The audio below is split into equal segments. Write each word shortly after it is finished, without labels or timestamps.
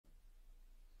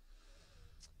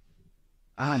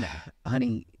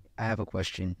Honey, I have a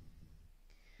question.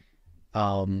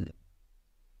 Um,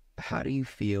 how do you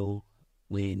feel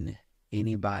when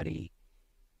anybody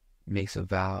makes a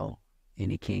vow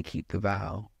and they can't keep the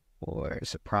vow, or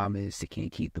it's a promise, they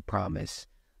can't keep the promise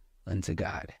unto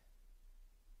God,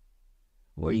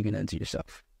 or even unto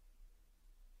yourself?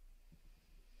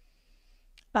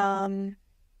 I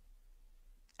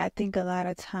think a lot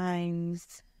of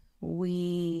times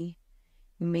we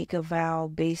make a vow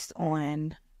based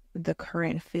on the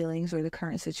current feelings or the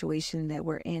current situation that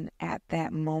we're in at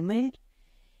that moment,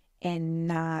 and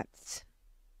not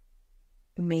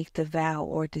make the vow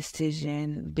or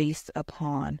decision based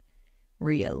upon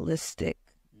realistic,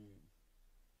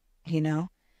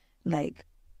 like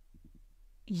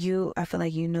I feel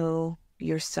like you know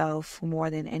yourself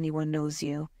more than anyone knows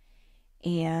you,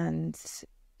 and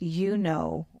you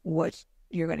know what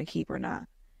you're going to keep or not.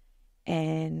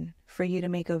 And for you to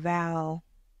make a vow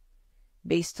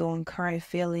based on current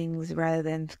feelings rather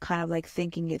than kind of like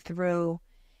thinking it through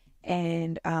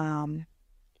and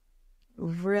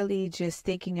really just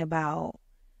thinking about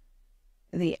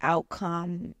the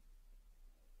outcome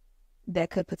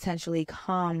that could potentially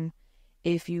come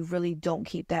if you really don't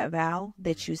keep that vow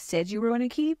that you said you were going to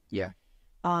keep. Yeah.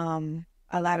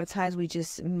 A lot of times we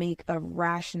just make a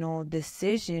rational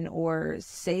decision or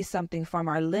say something from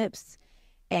our lips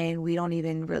and we don't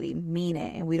even really mean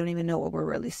it, and we don't even know what we're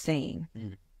really saying.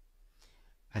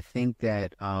 I think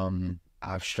that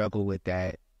I've struggled with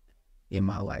that in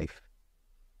my life.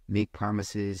 Make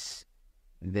promises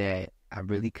that I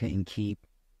really couldn't keep,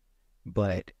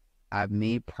 but I've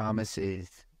made promises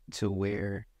to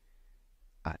where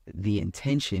the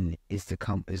intention is to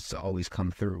always come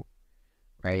through,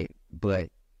 right?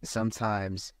 But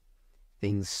sometimes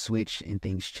things switch and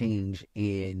things change,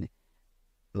 and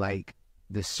like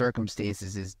the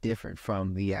circumstances is different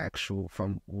from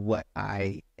from what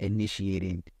I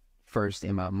initiated first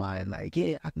in my mind. Like,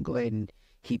 yeah, I can go ahead and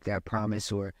keep that promise,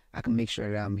 or I can make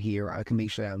sure that I'm here, or I can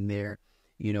make sure that I'm there,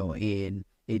 and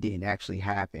it didn't actually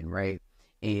happen, right?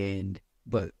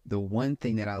 But the one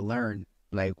thing that I learned,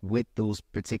 like with those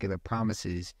particular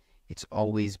promises, it's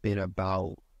always been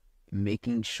about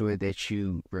making sure that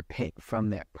you repent from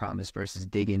that promise versus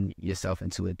digging yourself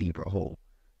into a deeper hole,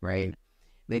 right?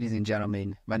 Ladies and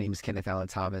gentlemen, my name is Kenneth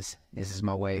Thomas. This is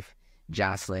my wife,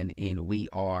 Jocelyn, and we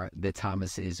are the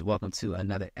Thomases. Welcome to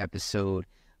another episode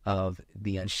of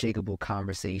the Unshakeable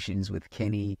Conversations with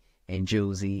Kenny and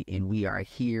Josie, and we are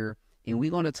here, and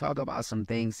we're going to talk about some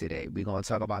things today. We're going to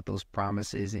talk about those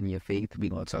promises in your faith.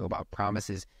 We're going to talk about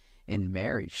promises in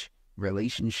marriage,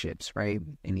 relationships, right?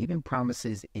 And even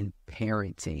promises in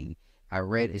parenting. I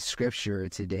read a scripture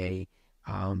today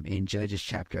in Judges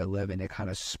chapter 11 that kind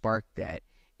of sparked that.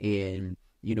 And,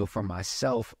 for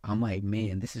myself, I'm like,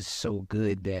 man, this is so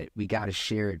good that we got to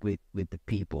share it with the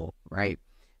people, right?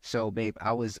 So, babe,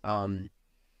 I was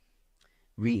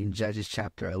reading Judges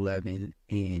chapter 11,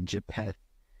 and Japheth,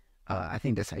 I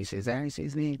think that's how you say it. Is that how you say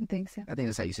his name? I think so. I think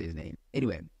that's how you say his name.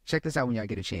 Anyway, check this out when y'all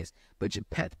get a chance. But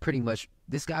Japheth, pretty much,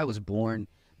 this guy was born,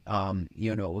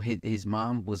 his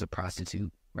mom was a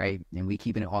prostitute, right? And we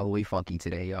keeping it all the way funky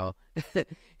today, y'all.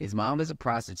 His mom is a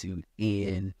prostitute,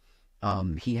 and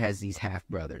he has these half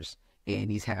brothers, and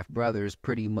these half brothers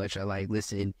pretty much are like,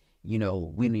 listen, we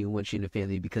don't even want you in the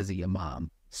family because of your mom.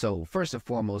 So first and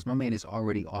foremost, my man is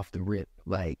already off the rip,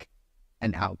 like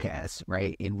an outcast,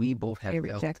 right? And we both have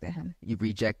rejected him. You've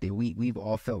rejected. We've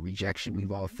all felt rejection.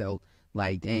 We've all felt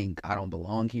like, dang, I don't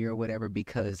belong here or whatever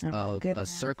because of a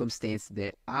circumstance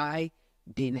that I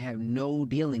didn't have no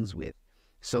dealings with.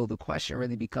 So the question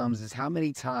really becomes is how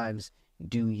many times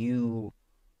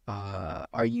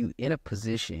are you in a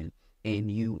position and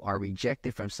you are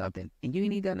rejected from something and you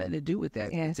ain't got nothing to do with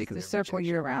that particular the circle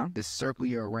rejection. you're around. The circle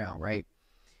you're around, right?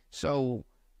 So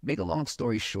make a long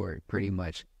story short, pretty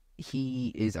much,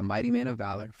 he is a mighty man of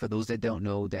valor. For those that don't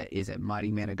know, that is a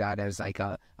mighty man of God. That is like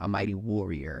a mighty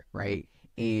warrior, right?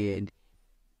 And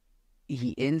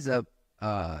he ends up,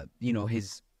 the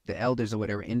elders or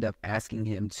whatever end up asking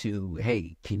him to,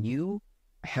 hey, can you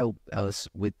help us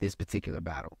with this particular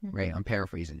battle, right? I'm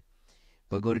paraphrasing,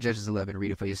 but go to Judges 11,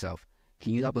 read it for yourself.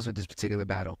 Can you help us with this particular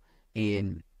battle?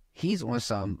 And he's on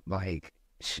some like,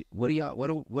 why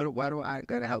do I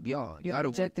gotta help y'all? Y'all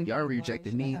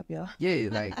rejected me. Yeah,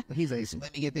 like he's like, so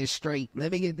let me get this straight.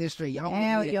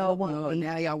 Y'all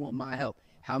want my help.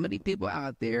 How many people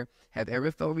out there have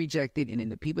ever felt rejected, and then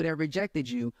the people that rejected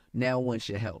you now want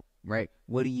your help, right?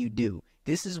 What do?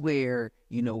 This is where,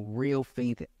 real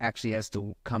faith actually has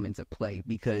to come into play,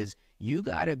 because you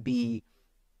gotta be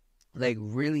like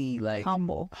really like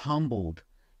humbled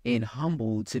and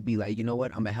humble to be like, you know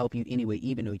what, I'm gonna help you anyway,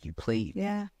 even though you played.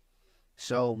 Yeah.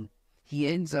 So he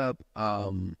ends up,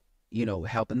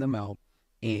 helping them out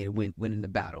and winning the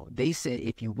battle. They said,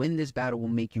 if you win this battle, we'll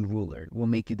make you ruler. We'll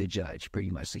make you the judge, pretty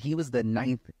much. So he was the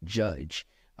 9th judge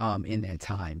in that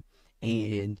time.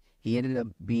 And he ended up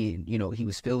being, he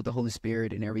was filled with the Holy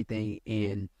Spirit and everything.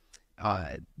 And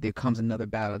there comes another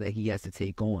battle that he has to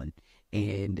take on.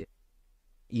 And,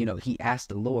 he asked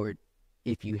the Lord,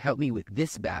 if you help me with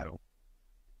this battle,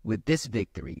 with this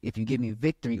victory, if you give me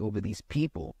victory over these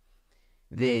people,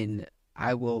 then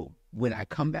I will, when I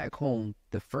come back home,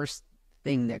 the first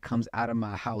thing that comes out of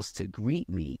my house to greet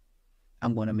me,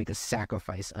 I'm going to make a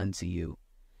sacrifice unto you.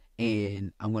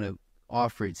 And I'm going to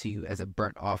offer it to you as a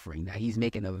burnt offering. Now, he's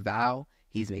making a vow.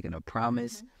 He's making a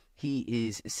promise. Mm-hmm. He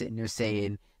is sitting there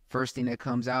saying, first thing that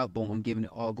comes out, boom, I'm giving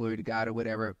it all glory to God or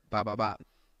whatever, blah, blah, blah.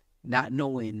 Not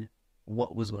knowing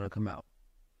what was going to come out.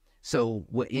 So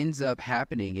what ends up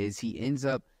happening is he ends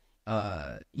up,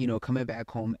 coming back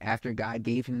home after God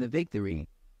gave him the victory.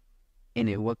 And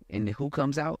who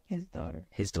comes out? His daughter.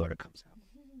 His daughter comes out.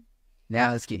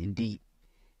 Now it's getting deep.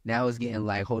 Now it's getting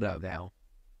like, hold up now.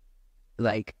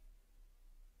 Like,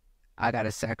 I got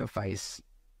to sacrifice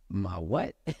my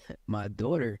what? My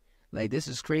daughter. Like, this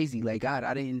is crazy. Like, God,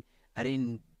 I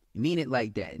didn't mean it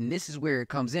like that. And this is where it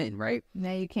comes in, right?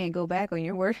 Now you can't go back on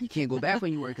your word. You can't go back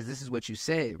on your word because this is what you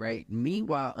said, right?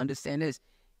 Meanwhile, understand this.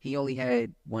 He only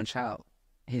had one child.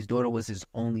 His daughter was his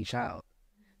only child.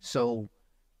 So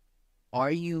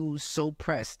are you so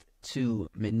pressed to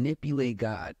manipulate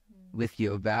God with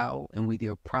your vow and with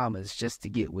your promise just to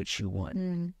get what you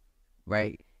want,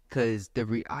 right? Because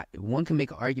one can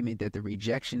make an argument that the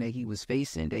rejection that he was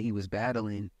facing, that he was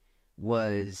battling,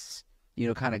 was,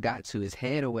 kind of got to his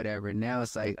head or whatever. And now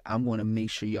it's like, I'm going to make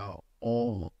sure y'all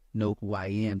all know who I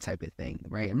am type of thing,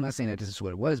 right? I'm not saying that this is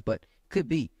what it was, but could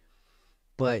be.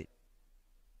 But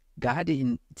God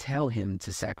didn't tell him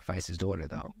to sacrifice his daughter,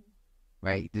 though,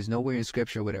 right? There's nowhere in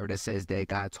scripture or whatever that says that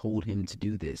God told him to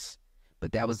do this.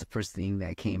 But that was the first thing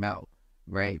that came out,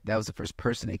 right? That was the first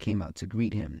person that came out to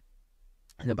greet him.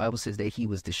 And the Bible says that he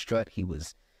was distraught. He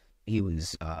was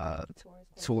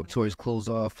tore his clothes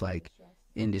off, like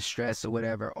in distress or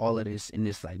whatever, all of this. And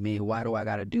it's like, man, why do I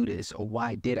got to do this? Or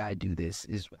why did I do this?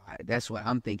 That's what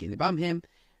I'm thinking. If I'm him,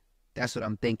 that's what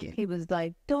I'm thinking. He was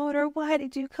like, daughter, why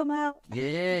did you come out?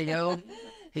 Yeah, yo.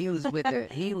 He had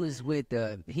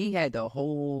the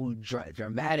whole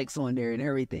dramatics on there and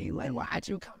everything. Like, why'd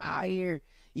you come out here?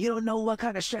 You don't know what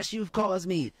kind of stress you've caused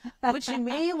me. What you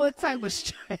mean? What type of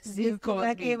stress you've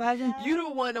caused me? You the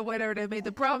one or whatever that made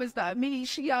the promise, not me.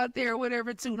 She out there,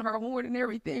 whatever, tooting her horn and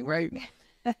everything, right?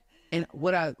 And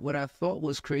what I thought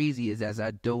was crazy is as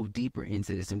I dove deeper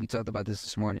into this, and we talked about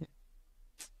this morning,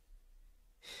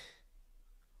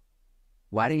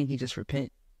 why didn't he just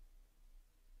repent?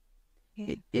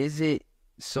 Yeah. Is it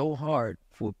so hard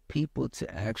for people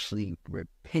to actually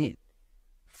repent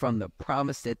from the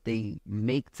promise that they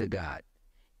make to God?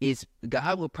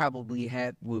 God would probably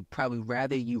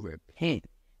rather you repent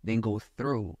than go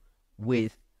through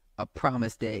with a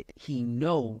promise that he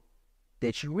know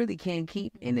that you really can't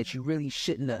keep, and that you really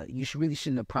shouldn't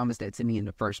have promised that to me in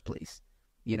the first place.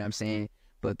 You know what I'm saying?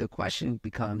 But the question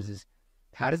becomes is,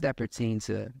 how does that pertain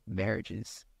to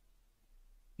marriages?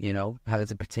 How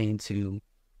does it pertain to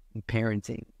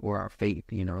parenting or our faith?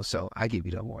 So I give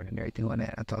you the award and everything on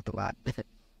that. I talked a lot.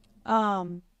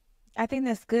 I think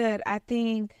that's good. I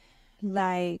think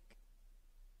like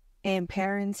in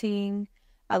parenting,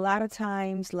 a lot of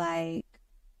times, like,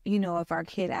 if our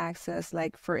kid asks us,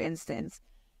 like, for instance,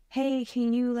 hey,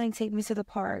 can you like take me to the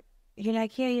park? You're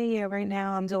like, yeah, right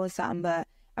now I'm doing something, but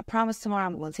I promise tomorrow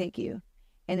I'm going to take you.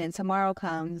 And then tomorrow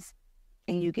comes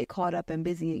and you get caught up and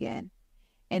busy again.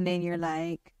 And then you're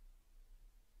like,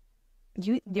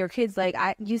 your kid's like,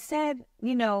 you said,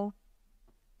 you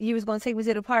was going to take me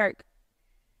to the park.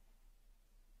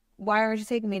 Why aren't you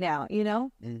taking me now?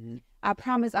 Mm-hmm. I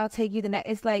promise I'll take you the next.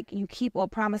 It's like you keep on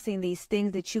promising these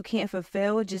things that you can't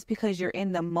fulfill just because you're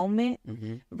in the moment,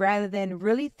 rather than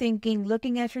really thinking,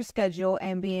 looking at your schedule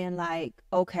and being like,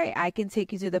 okay, I can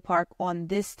take you to the park on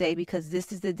this day because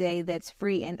this is the day that's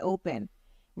free and open.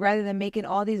 Rather than making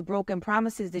all these broken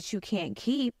promises that you can't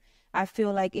keep, I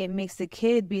feel like it makes the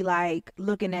kid be like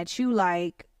looking at you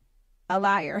like a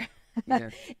liar.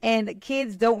 Yeah. And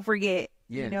kids don't forget.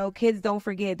 Yeah. Kids don't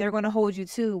forget. They're going to hold you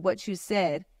to what you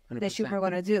said 100%. That you were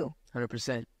going to do.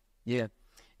 100%. Yeah.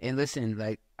 And listen,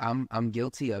 like I'm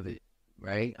guilty of it,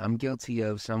 right? I'm guilty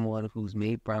of someone who's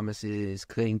made promises,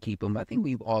 couldn't keep them. I think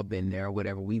we've all been there or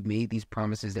whatever. We've made these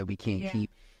promises that we can't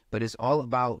keep, but it's all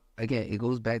about, again, it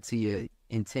goes back to your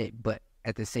intent. But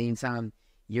at the same time,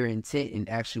 your intent and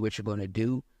actually what you're going to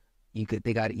do,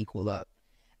 they got to equal up.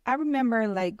 I remember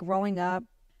like growing up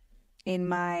in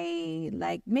my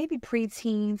like maybe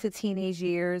preteen to teenage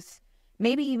years,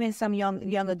 maybe even some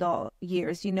young adult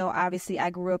years. You know, obviously I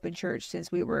grew up in church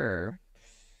since we were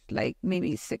like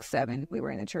maybe 6, 7. We were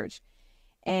in the church,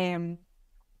 and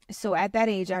so at that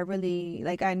age, I really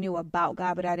like I knew about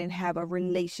God, but I didn't have a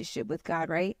relationship with God,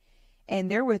 right? And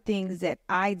there were things that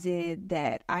I did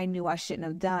that I knew I shouldn't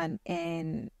have done.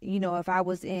 And, you know, if I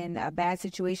was in a bad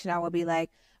situation, I would be like,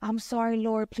 I'm sorry,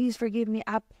 Lord, please forgive me.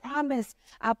 I promise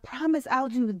I'll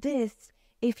do this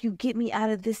if you get me out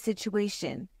of this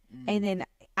situation. And then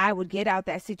I would get out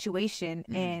that situation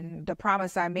and the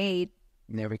promise I made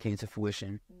never came to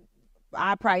fruition.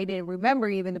 I probably didn't remember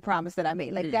even the promise that I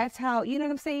made. Like that's how, you know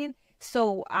what I'm saying?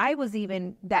 So I was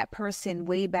even that person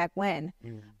way back when.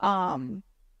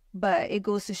 But it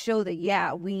goes to show that,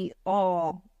 yeah, we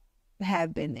all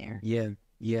have been there. Yeah,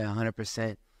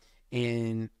 100%.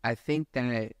 And I think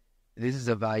that this is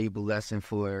a valuable lesson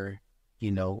for, you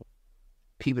know,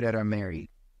 people that are married,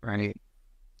 right?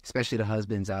 Especially the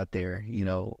husbands out there, you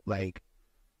know, like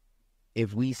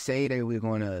if we say that we're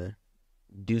going to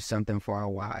do something for our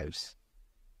wives,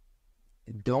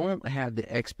 don't have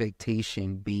the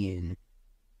expectation being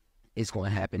it's going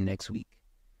to happen next week,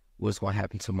 what's going to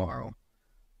happen tomorrow.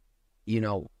 You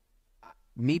know,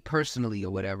 me personally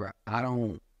or whatever, I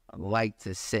don't like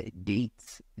to set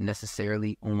dates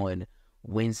necessarily on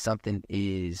when something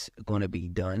is going to be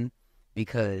done,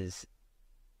 because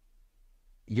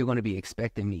you're going to be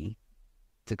expecting me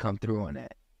to come through on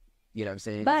that. You know what I'm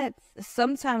saying? But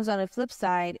sometimes on the flip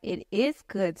side, it is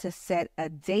good to set a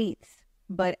date,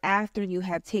 but after you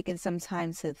have taken some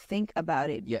time to think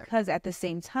about it, because at the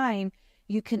same time,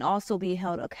 you can also be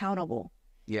held accountable.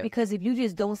 Yeah. Because if you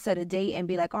just don't set a date and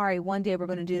be like, all right, one day we're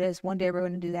going to do this, one day we're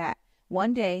going to do that.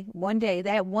 One day,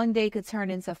 that one day could turn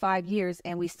into 5 years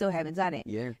and we still haven't done it.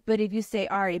 Yeah. But if you say,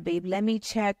 all right, babe, let me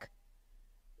check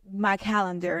my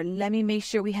calendar. Let me make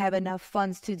sure we have enough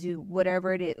funds to do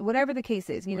whatever it is, whatever the case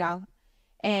is, you know,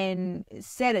 and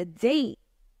set a date,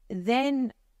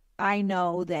 then I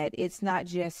know that it's not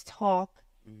just talk.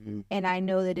 And I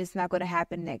know that it's not going to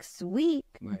happen next week,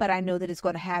 but I know that it's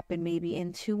going to happen maybe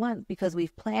in 2 months because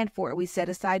we've planned for it. We set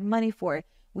aside money for it.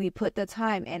 We put the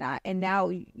time, and now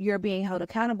you're being held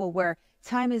accountable where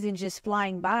time isn't just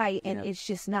flying by and it's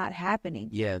just not happening.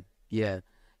 Yeah.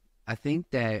 I think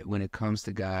that when it comes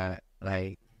to God,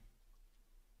 like,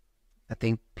 I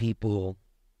think people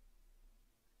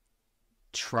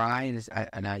try,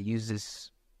 and I use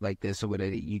this like this or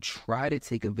whatever, you try to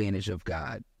take advantage of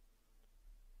God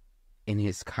in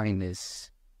his kindness,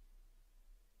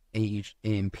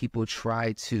 and people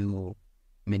try to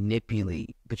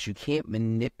manipulate, but you can't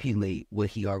manipulate what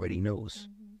he already knows,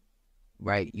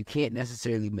 right? You can't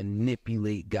necessarily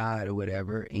manipulate God or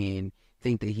whatever and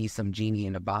think that he's some genie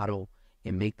in a bottle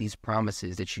and make these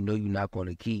promises that you know you're not going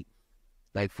to keep.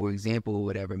 Like, for example, or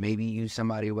whatever, maybe you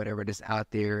somebody or whatever that's out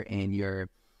there and you're,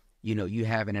 you know, you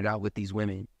having it out with these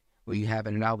women, or you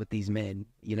having it out with these men,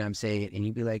 you know what I'm saying? And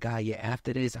you be like, yeah,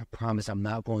 after this, I promise I'm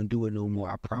not going to do it no more.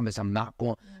 I promise I'm not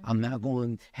going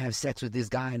to have sex with this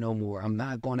guy no more. I'm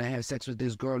not going to have sex with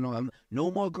this girl.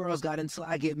 No more girls got until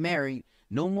I get married.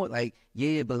 No more, like,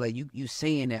 yeah, but like you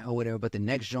saying that or whatever, but the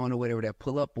next John or whatever that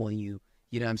pull up on you,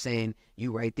 you know what I'm saying?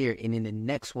 You right there. And then the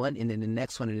next one, and then the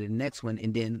next one, and the next one.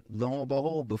 And then lo and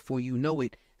behold, before you know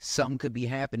it, something could be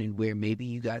happening where maybe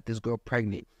you got this girl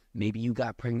pregnant. Maybe you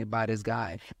got pregnant by this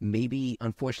guy. Maybe,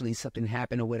 unfortunately, something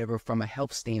happened or whatever from a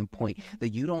health standpoint that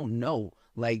you don't know.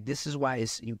 Like, this is why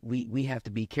we have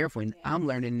to be careful. And I'm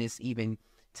learning this even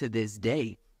to this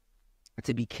day,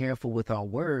 to be careful with our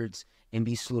words and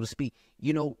be slow to speak.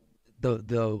 You know,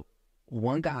 the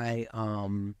one guy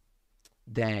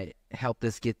that helped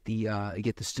us get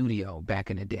the studio back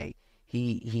in the day,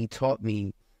 he taught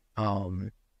me,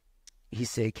 he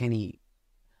said, Kenny,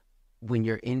 when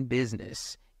you're in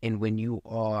business and when you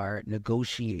are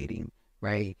negotiating,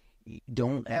 right,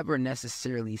 don't ever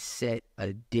necessarily set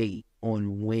a date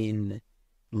on when,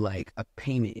 like, a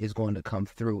payment is going to come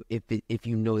through if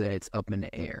you know that it's up in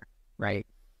the air, right?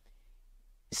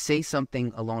 Say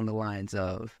something along the lines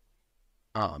of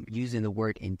using the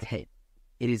word intent.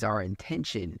 It is our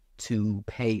intention to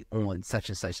pay on such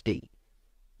and such date.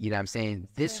 You know what I'm saying?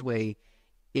 This way,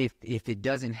 if it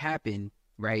doesn't happen,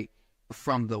 right,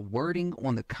 from the wording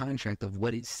on the contract of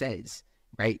what it says,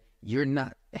 right, you're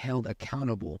not held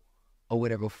accountable or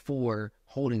whatever for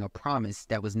holding a promise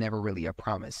that was never really a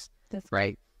promise. That's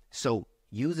right. So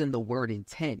using the word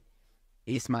intent,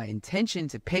 it's my intention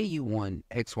to pay you on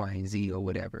X, Y, and Z or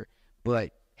whatever.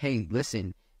 But hey,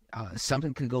 listen,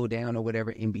 something could go down or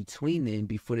whatever in between then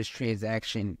before this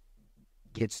transaction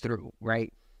gets through,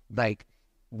 right? Like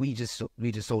we just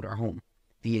sold our home.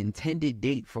 The intended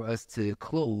date for us to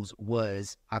close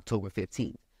was October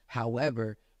 15th.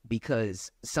 However,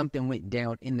 because something went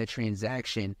down in the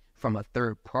transaction from a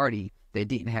third party that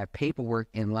didn't have paperwork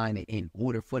in line in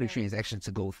order for the transaction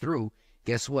to go through,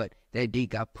 guess what? That date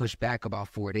got pushed back about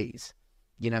 4 days.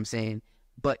 You know what I'm saying?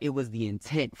 But it was the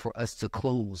intent for us to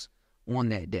close on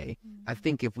that day. I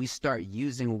think if we start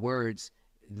using words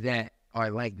that are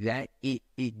like that,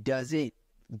 it doesn't,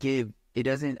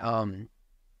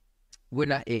 we're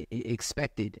not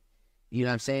expected. You know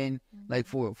what I'm saying? Like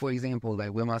for example,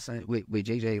 like with my son, with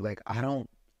JJ, like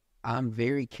I'm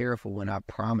very careful when I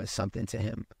promise something to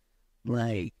him.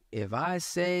 Like if I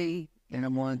say and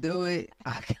I'm going to do it,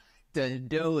 I got to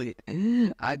do it.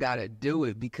 I got to do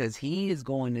it because he is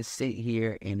going to sit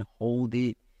here and hold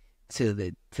it till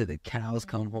the cows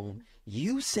come home.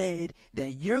 You said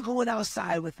that you're going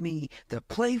outside with me to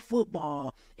play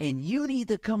football and you need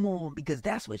to come on because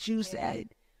that's what you said,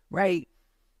 right?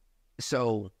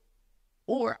 So,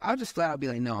 or I'll just flat out be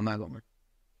like, no, I'm not going.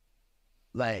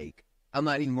 Like, I'm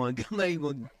not even going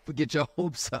to get your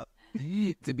hopes up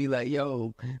to be like,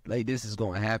 yo, like this is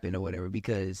going to happen or whatever.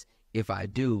 Because if I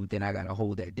do, then I got to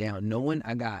hold that down, knowing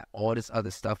I got all this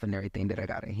other stuff and everything that I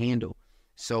got to handle.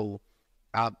 So,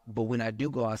 but when I do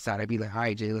go outside, I'd be like, all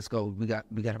right, Jay, let's go. We got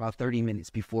about 30 minutes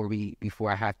before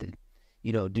I have to,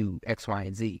 do X, Y,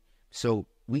 and Z. So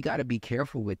we got to be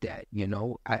careful with that.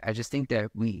 I just think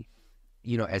that we,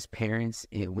 as parents,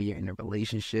 and when you're in a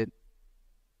relationship,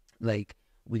 like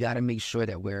we got to make sure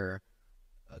that we're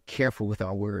careful with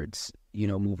our words,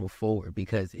 moving forward,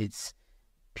 because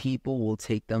people will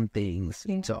take them things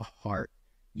to heart.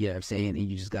 You know what I'm saying?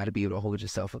 And you just got to be able to hold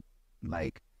yourself up,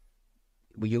 like,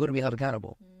 well, you're going to be held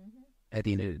accountable at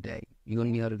the end of the day. You're going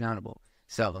to be held accountable.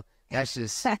 So that's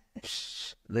just,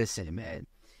 listen, man.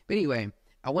 But anyway,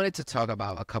 I wanted to talk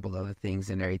about a couple other things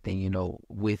and everything,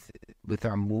 with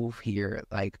our move here.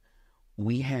 Like,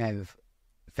 we have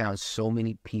found so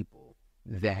many people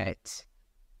that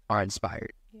are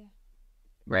inspired. Yeah.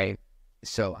 Right?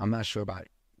 So I'm not sure about,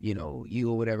 you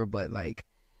or whatever, but like,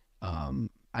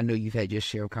 I know you've had your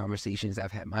share of conversations.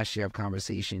 I've had my share of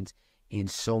conversations. And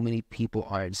so many people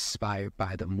are inspired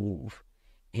by the move.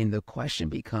 And the question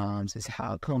becomes is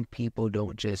how come people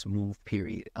don't just move,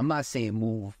 period? I'm not saying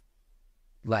move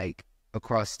like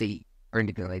across state or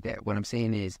anything like that. What I'm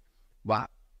saying is why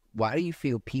do you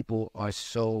feel people are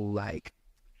so like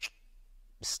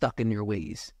stuck in their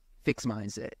ways, fixed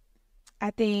mindset?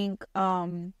 I think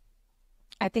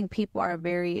people are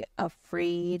very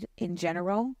afraid in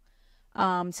general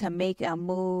to make a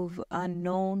move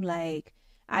unknown. Like,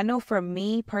 I know for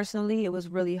me personally, it was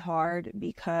really hard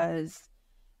because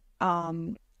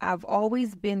I've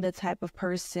always been the type of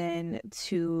person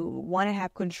to want to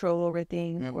have control over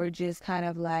things or just kind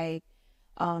of like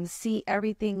see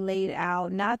everything laid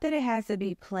out. Not that it has to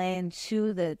be planned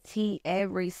to the T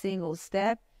every single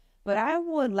step, but I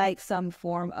would like some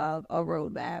form of a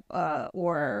roadmap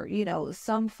or,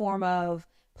 some form of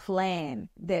plan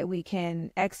that we can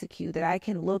execute, that I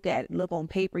can look on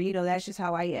paper. That's just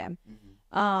how I am.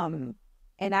 And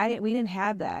we didn't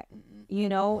have that,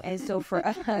 and so for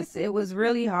us, it was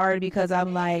really hard because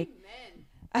I'm like,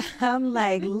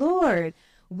 Lord,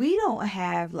 we don't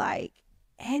have like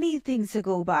anything to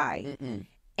go by.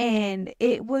 And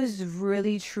it was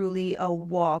really, truly a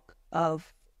walk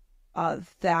of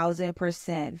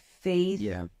 1,000%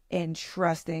 faith and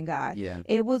trust in God. Yeah.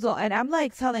 It was, and I'm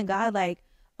like telling God, like,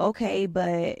 okay,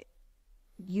 but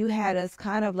you had us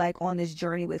kind of like on this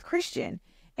journey with Christian.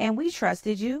 And we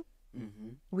trusted you.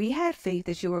 We had faith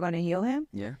that you were going to heal him.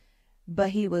 Yeah. But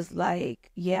he was like,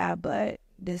 yeah, but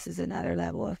this is another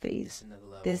level of faith.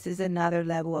 This is another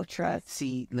level of trust.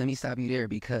 See, let me stop you there,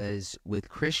 because with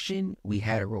Christian, we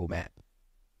had a roadmap.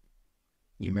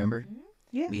 You remember?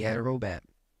 Yeah. We had a roadmap.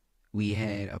 We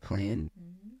had a plan.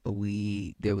 But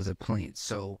there was a plan.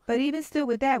 So, but even still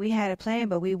with that, we had a plan,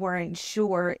 but we weren't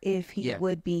sure if he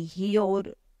would be healed.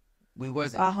 We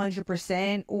wasn't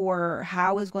 100% or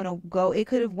how it's going to go. It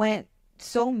could have went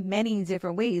so many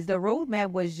different ways. The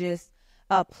roadmap was just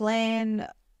a plan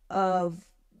of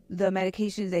the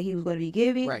medications that he was going to be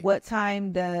giving, what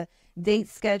time, the date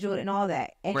scheduled, and all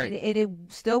that. And it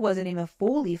still wasn't even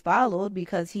fully followed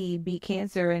because he beat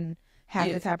cancer and had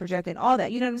the time projected and all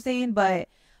that. You know what I'm saying? But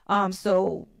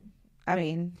so I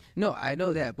mean, no, I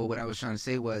know that. But what I was trying to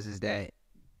say is that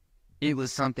it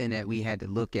was something that we had to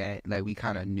look at, like we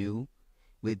kind of knew.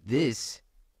 With this,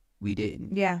 we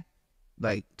didn't. Yeah.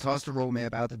 like toss the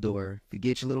roadmap out the door,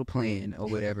 forget your little plan or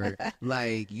whatever.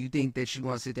 Like, you think that you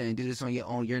want to sit there and do this on your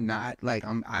own? You're not. Like,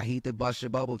 I hate to bust your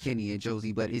bubble, Kenny and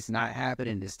Josie, but it's not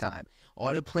happening this time.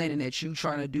 All the planning that you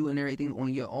trying to do and everything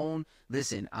on your own,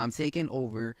 listen, I'm taking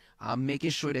over. I'm making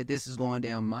sure that this is going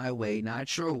down my way,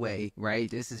 not your way, right?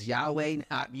 This is Yahweh,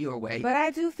 not your way. But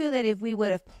I do feel that if we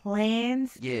would have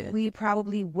planned, Yeah. we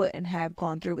probably wouldn't have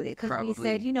gone through with it. Because we Probably.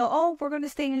 said, oh, we're going to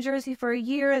stay in Jersey for a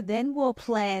year, then we'll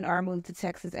plan our move to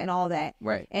Texas and all that.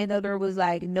 Right. And the Lord was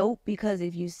like, nope, because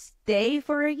if you stay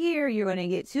for a year, you're going to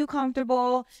get too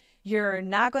comfortable. You're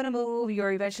not going to move.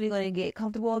 You're eventually going to get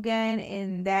comfortable again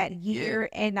in that year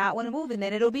and not want to move. And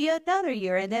then it'll be another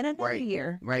year and then another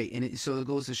year. Right. And so it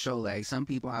goes to show, like, some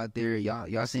people out there,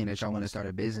 y'all saying that y'all want to start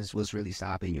a business, what's really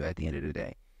stopping you at the end of the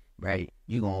day? Right?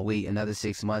 You're going to wait another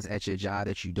 6 months at your job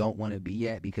that you don't want to be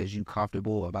at because you're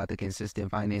comfortable about the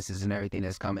consistent finances and everything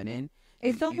that's coming in.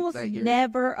 It's almost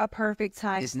never a perfect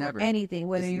time for anything.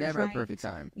 Whether it's you're never a perfect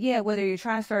time. Yeah, whether you're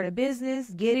trying to start a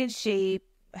business, get in shape,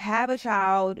 have a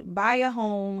child, buy a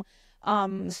home,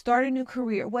 start a new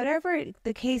career, whatever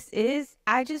the case is,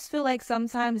 I just feel like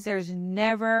sometimes there's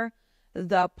never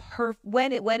the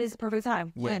when is the perfect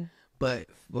time. When? But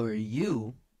for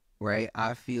you, right,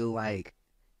 I feel like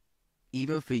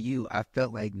even for you, I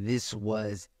felt like this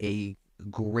was a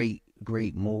great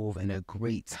move and a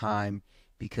great time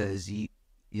because you,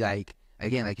 like,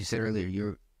 again, like you said earlier,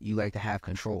 you like to have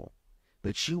control,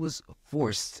 but you was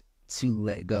forced to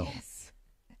let go. Yes.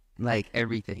 Like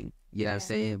everything, you know what I'm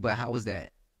saying? But how was that?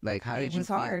 Like, how did you feel? It was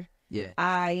hard. Yeah.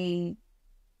 I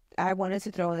wanted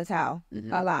to throw in the towel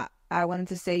a lot. I wanted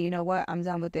to say, you know what? I'm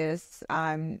done with this.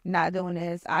 I'm not doing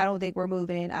this. I don't think we're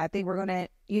moving. I think we're going to,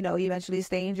 eventually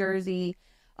stay in Jersey.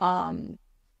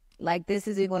 Like, this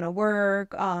isn't going to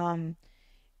work.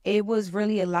 It was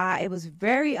really a lot. It was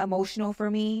very emotional for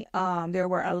me. There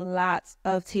were a lot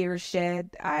of tears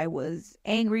shed. I was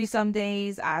angry some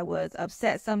days. I was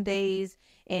upset some days,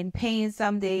 in pain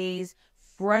some days,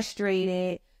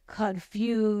 frustrated,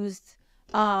 confused,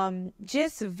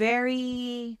 just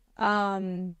very,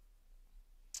 I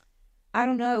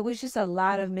don't know. It was just a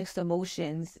lot of mixed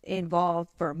emotions involved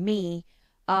for me.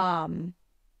 But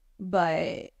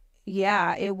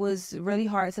yeah, it was really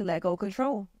hard to let go of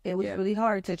control. It was really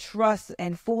hard to trust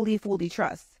and fully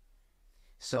trust.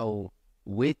 So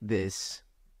with this,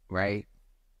 right,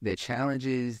 the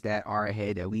challenges that are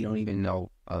ahead that we don't even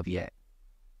know of yet,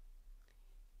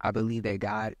 I believe that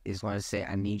God is going to say,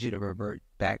 I need you to revert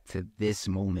back to this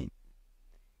moment.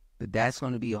 But that's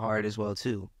going to be hard as well,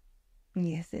 too.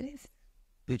 Yes, it is.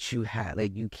 But you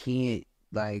can't,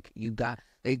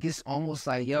 it's almost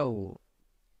like, yo,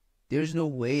 there's no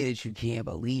way that you can't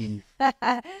believe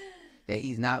that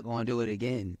he's not going to do it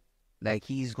again. Like,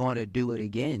 he's going to do it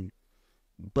again,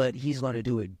 but he's going to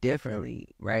do it differently,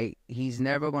 right? He's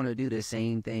never going to do the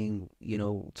same thing,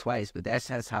 twice, but that's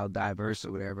just how diverse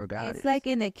or whatever God is. It's like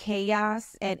in the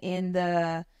chaos and in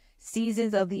the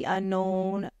seasons of the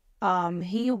unknown,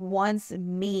 he wants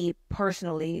me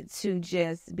personally to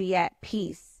just be at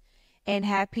peace and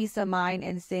have peace of mind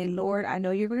and say, Lord, I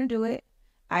know you're going to do it.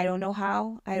 I don't know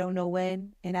how, I don't know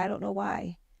when, and I don't know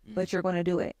why, but you're going to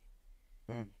do it.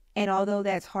 And although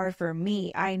that's hard for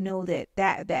me, I know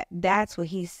that's what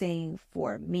he's saying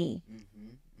for me,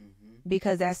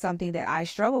 because that's something that I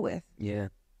struggle with. Yeah.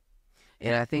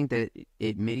 And I think that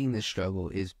admitting the struggle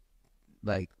is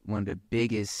like one of the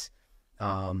biggest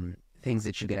things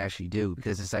that you can actually do,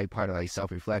 because it's like part of like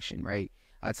self-reflection, right?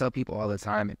 I tell people all the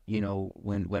time,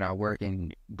 when I work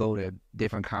and go to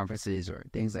different conferences or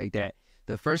things like that,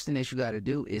 the first thing that you got to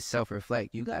do is self-reflect.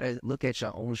 You got to look at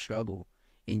your own struggle,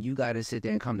 and you got to sit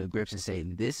there and come to grips and say,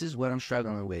 this is what I'm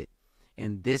struggling with,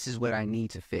 and this is what I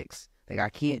need to fix. Like, I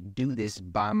can't do this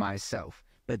by myself.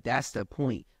 But that's the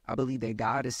point. I believe that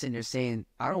God is sitting there saying,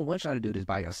 I don't want y'all to do this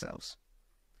by yourselves.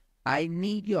 I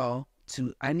need y'all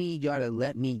to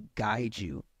let me guide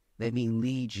you. Let me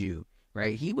lead you,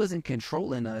 right? He wasn't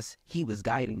controlling us. He was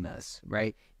guiding us,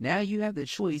 right? Now you have the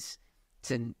choice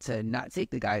to not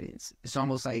take the guidance. It's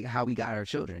almost like how we got our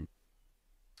children.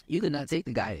 You could not take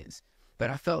the guidance. But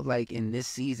I felt like in this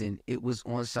season, it was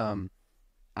on some,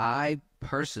 I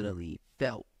personally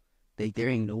felt that there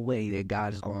ain't no way that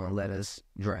God is going to let us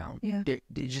drown. Yeah.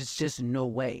 There's just no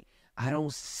way. I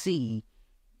don't see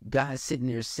God sitting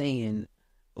there saying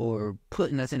or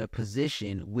putting us in a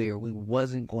position where we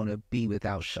wasn't going to be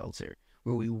without shelter,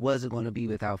 where we wasn't going to be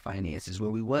without finances,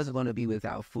 where we wasn't going to be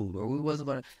without food, or we wasn't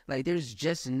going to, like, there's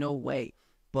just no way.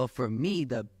 But for me,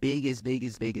 the biggest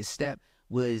step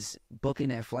was booking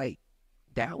that flight.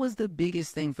 That was the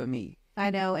biggest thing for me. I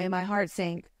know, and my heart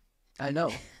sank. I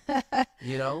know,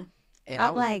 And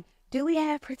I'm like, Do we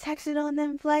have protection on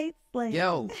them flights? Like,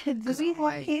 Yo, do we have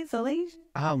like, cancellation?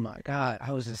 oh my God.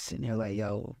 I was just sitting there like,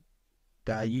 yo,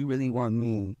 God, you really want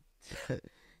me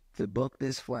to book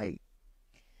this flight?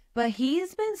 But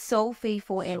he's been so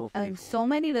faithful So in faithful. so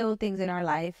many little things in our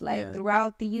life. Like Yeah.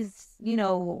 throughout these,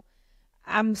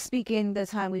 I'm speaking the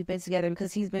time we've been together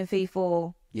because he's been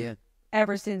faithful Yeah.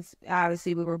 ever since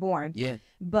obviously we were born. Yeah.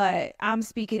 But I'm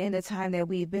speaking in the time that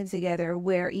we've been together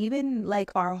where even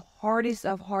like our hardest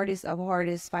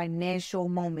financial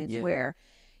moments Yeah. where,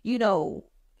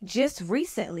 just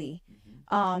recently,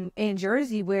 in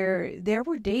Jersey where there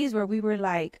were days where we were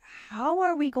like, how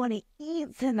are we going to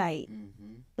eat tonight?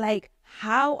 Like,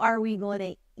 how are we going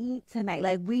to eat tonight?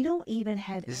 Like, we don't even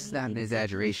have This is not an anything to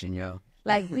exaggeration, yo. eat.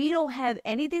 Like, we don't have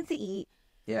anything to eat.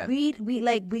 Yeah.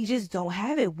 We just don't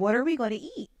have it. What are we going to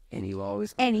eat? And he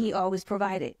always. And he always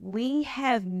provided. We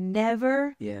have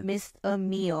never Yeah. missed a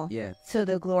meal Yeah. to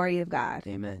the glory of God.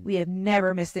 Amen. We have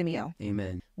never missed a meal.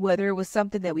 Amen. Whether it was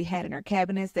something that we had in our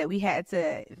cabinets that we had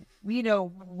to,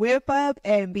 whip up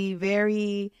and be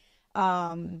very,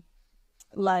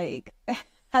 like,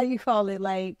 how you call it?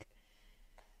 Like,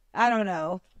 I don't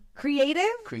know,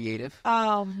 creative.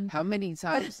 How many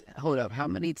times? Hold up. How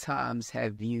many times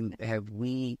have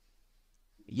we?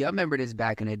 Y'all remember this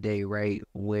back in the day, right?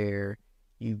 Where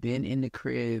you've been in the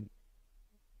crib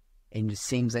and it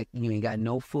seems like you ain't got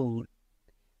no food,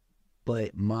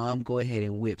 but mom go ahead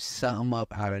and whip something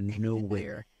up out of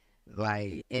nowhere.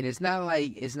 Like, and it's not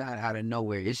out of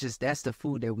nowhere. It's just that's the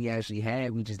food that we actually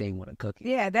had. We just didn't want to cook it.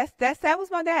 Yeah, that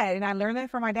was my dad, and I learned that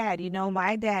from my dad.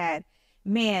 My dad,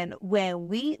 man, when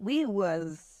we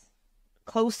was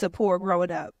close to poor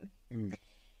growing up,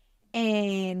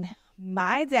 and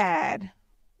my dad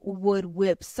would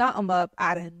whip something up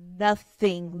out of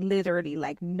nothing, literally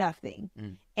like nothing,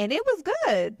 and it was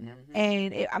good.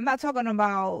 And I'm not talking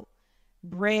about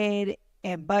bread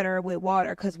and butter with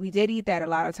water, because we did eat that a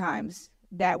lot of times.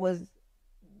 That was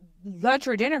lunch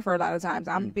or dinner for a lot of times.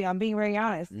 I'm being very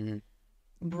honest.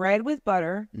 Bread with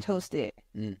butter, toasted,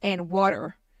 and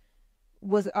water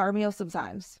was our meal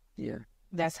sometimes. Yeah.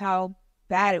 That's how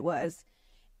bad it was.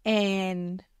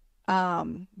 And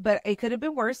but it could have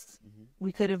been worse.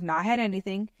 We could have not had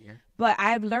anything. Yeah. But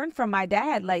I've learned from my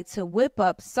dad, like, to whip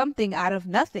up something out of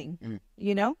nothing.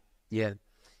 Yeah.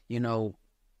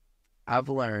 I've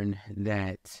learned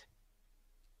that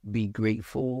be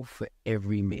grateful for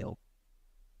every meal,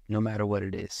 no matter what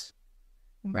it is,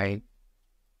 right?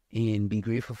 And be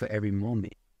grateful for every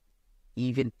moment,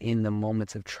 even in the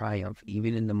moments of triumph,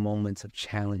 even in the moments of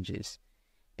challenges,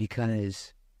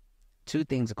 because two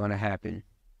things are going to happen.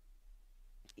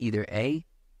 Either A,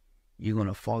 you're going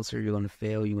to falter, you're going to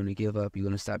fail, you're going to give up, you're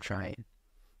going to stop trying.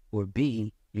 Or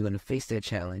B, you're going to face that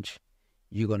challenge,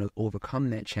 you're going to overcome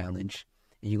that challenge,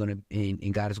 and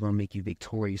and God is going to make you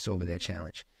victorious over that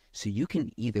challenge. So you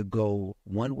can either go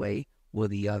one way or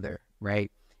the other,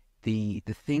 right? The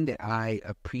thing that I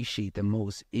appreciate the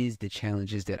most is the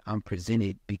challenges that I'm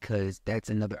presented, because that's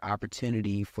another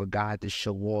opportunity for God to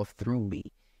show off through me,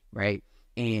 right?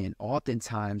 And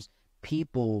oftentimes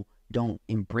people don't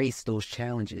embrace those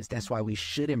challenges. That's why we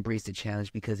should embrace the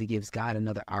challenge, because it gives God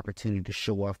another opportunity to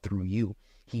show off through you.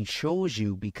 He chose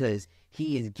you because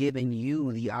he has given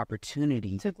you the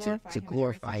opportunity to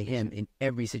glorify him in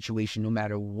every situation, no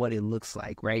matter what it looks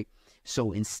like, right?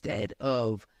 So instead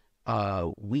of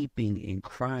weeping and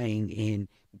crying and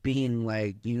being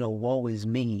like, woe is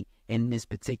me in this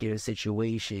particular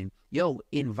situation,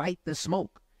 invite the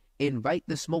smoke. Invite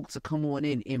the smoke to come on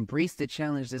in. Embrace the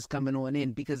challenge that's coming on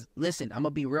in. Because listen, I'm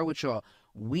gonna be real with y'all.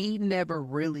 We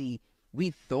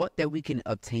thought that we can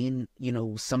obtain,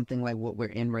 something like what we're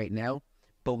in right now,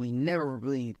 but we never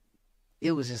really,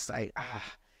 it was just like,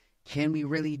 can we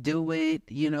really do it?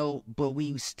 But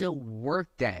we still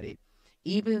worked at it.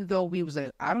 Even though we was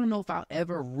like, I don't know if I'll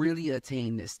ever really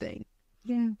attain this thing.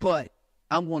 Yeah. But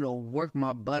I'm going to work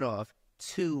my butt off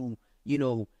to,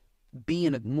 be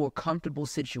in a more comfortable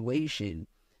situation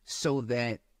so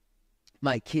that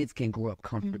my kids can grow up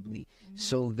comfortably,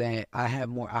 so that I have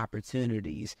more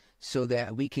opportunities, so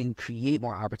that we can create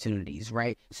more opportunities,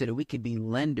 right? So that we can be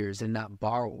lenders and not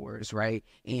borrowers, right?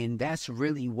 And that's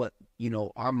really what,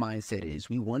 our mindset is.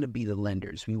 We want to be the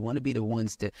lenders. We want to be the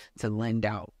ones to lend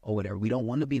out or whatever. We don't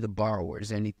want to be the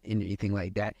borrowers or anything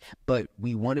like that, but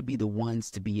we want to be the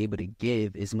ones to be able to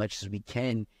give as much as we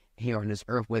can here on this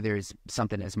earth, whether it's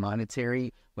something that's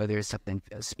monetary, whether it's something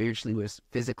spiritually or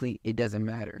physically, it doesn't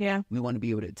matter. Yeah. We want to be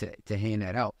able to hand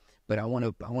that out. But I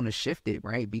want to shift it,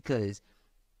 right? Because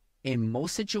in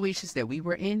most situations that we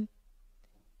were in,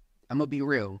 I'm going to be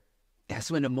real,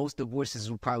 that's when the most divorces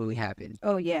will probably happen.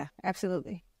 Oh, yeah,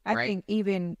 absolutely. I think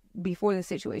even before the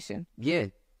situation. Yeah,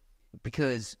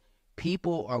 because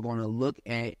people are going to look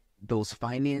at those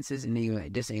finances and they're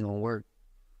like, this ain't gonna work.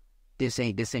 This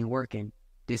ain't working.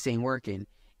 This ain't working.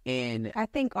 And I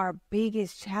think our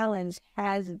biggest challenge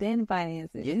has been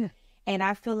finances. yeah. And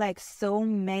I feel like so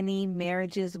many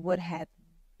marriages would have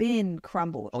been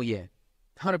crumbled. Oh yeah,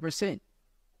 100%.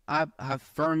 I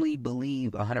firmly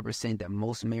believe 100% that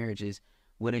most marriages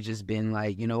would have just been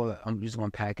like, you know what, I'm just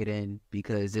gonna pack it in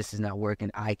because this is not working.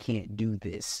 I can't do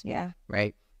this. Yeah.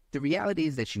 Right. The reality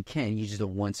is that you can. You just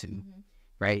don't want to. Mm-hmm.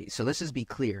 Right. So let's just be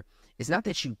clear. It's not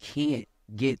that you can't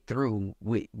get through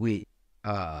with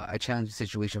a challenging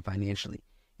situation financially.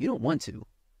 You don't want to.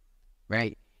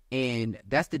 Right. And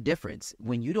that's the difference.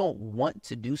 When you don't want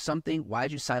to do something,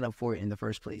 why'd you sign up for it in the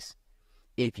first place?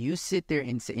 If you sit there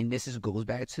and say, and this goes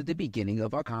back to the beginning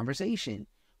of our conversation,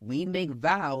 we make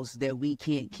vows that we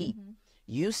can't keep. Mm-hmm.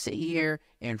 You sit here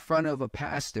in front of a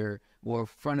pastor or in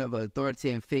front of an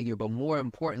authoritative figure, but more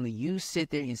importantly, you sit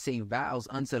there and say vows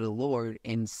unto the Lord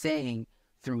and saying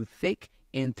through thick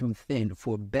and through thin,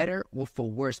 for better or for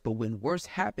worse. But when worse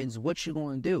happens, what you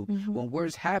going to do? Mm-hmm. When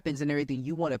worse happens and everything,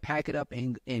 you want to pack it up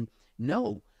and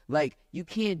no, like you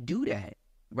can't do that,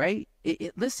 right?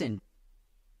 Listen,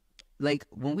 like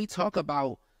when we talk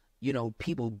about, you know,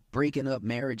 people breaking up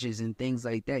marriages and things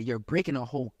like that, you're breaking a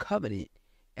whole covenant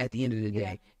at the end of the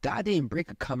day. God didn't break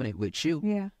a covenant with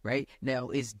you, right? Now,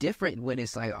 it's different when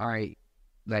it's like, all right,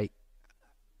 like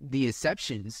the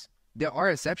exceptions, there are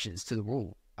exceptions to the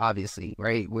rule, obviously,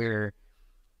 right? Where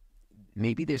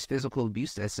maybe there's physical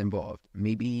abuse that's involved.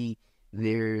 Maybe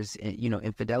there's, you know,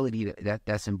 infidelity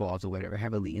that's involved or whatever,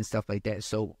 heavily and stuff like that.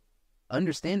 So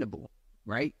understandable,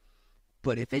 right?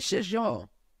 But if it's just y'all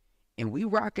and we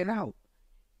rocking out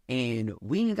and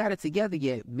we ain't got it together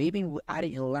yet, maybe I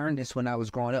didn't learn this when I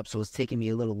was growing up, so it's taking me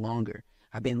a little longer.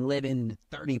 I've been living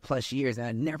 30 plus years and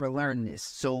I never learned this.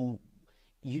 So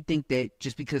you think that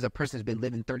just because a person's been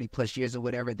living 30 plus years or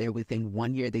whatever, they're within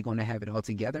 1 year, they're going to have it all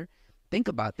together? Think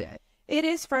about that. It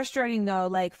is frustrating though.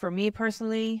 Like for me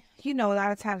personally, you know, a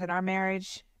lot of times in our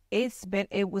marriage,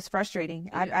 it was frustrating.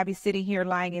 Yeah. I'd be sitting here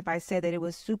lying if I said that it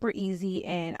was super easy,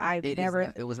 and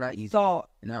it was not easy. Thought,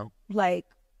 no, like,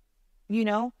 you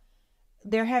know,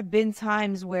 there have been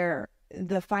times where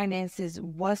the finances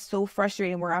was so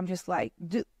frustrating where I'm just like,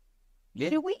 do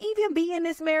we even be in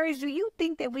this marriage? Do you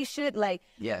think that we should, like,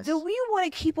 do we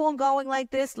want to keep on going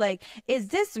like this? Like, is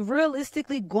this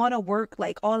realistically going to work?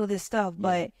 Like all of this stuff,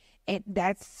 but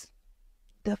that's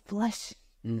the flesh.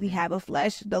 Mm-hmm. We have a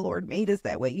flesh. The Lord made us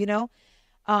that way, you know?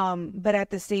 But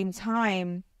at the same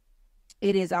time,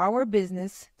 it is our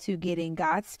business to get in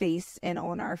God's face and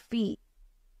on our feet,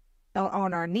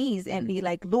 on our knees, and be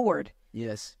like, Lord,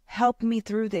 help me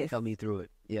through this. Help me through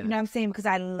it. Yeah. You know what I'm saying? Because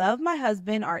I love my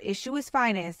husband. Our issue is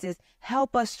finances.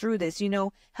 Help us through this, you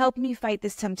know? Help me fight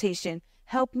this temptation.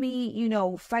 Help me, you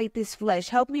know, fight this flesh.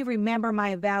 Help me remember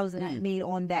my vows that I made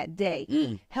on that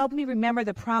day. Help me remember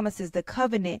the promises, the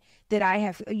covenant that I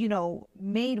have, you know,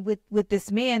 made with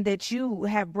this man that you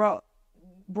have brought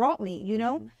me, you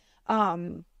know?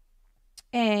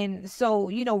 And so,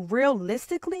 you know,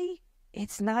 realistically,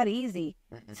 it's not easy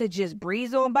to just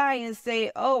breeze on by and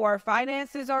say, oh, our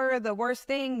finances are the worst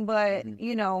thing, but,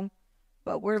 you know,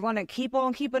 but we're going to keep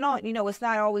on keeping on. You know, it's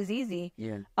not always easy.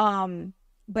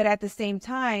 But at the same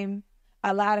time,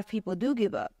 a lot of people do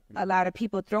give up. A lot of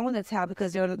people throw in the towel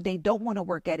because they don't want to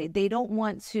work at it. They don't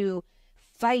want to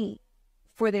fight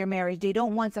for their marriage. They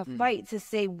don't want to fight to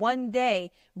say one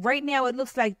day, right now it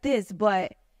looks like this,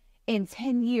 but in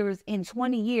 10 years, in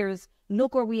 20 years,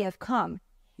 look where we have come.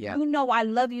 Yeah. You know, I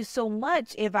love you so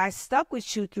much. If I stuck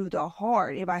with you through the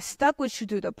hard, if I stuck with you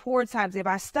through the poor times, if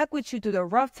I stuck with you through the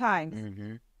rough times,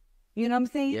 you know what I'm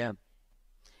saying? Yeah.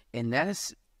 And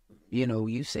that's, you know,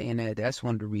 you saying that's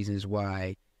one of the reasons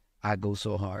why I go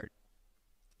so hard,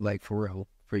 like for real,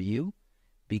 for you,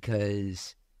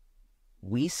 because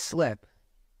we slept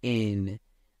in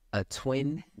a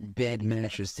twin bed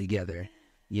mattress together.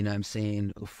 You know what I'm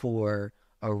saying?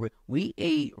 We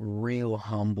ate real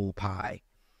humble pie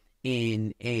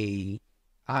in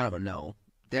I don't know,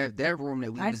 that room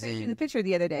that we was in. I sent you the picture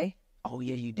the other day. Oh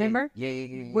yeah, you did. Remember?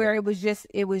 Yeah. Where it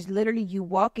was literally you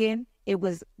walk in. It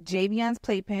was Javion's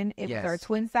playpen. It was our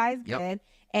twin size bed,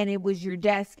 and it was your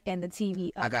desk and the TV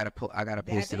up. I gotta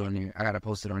post it on there. I gotta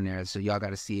post it on there, so y'all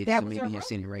gotta see it. So maybe you're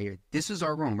seeing it right here. This is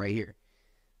our room right here.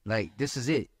 Like this is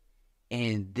it,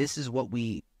 and this is what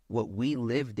we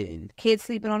lived in. Kids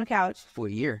sleeping on the couch for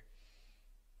a year,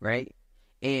 right?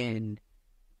 And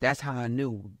that's how I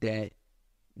knew that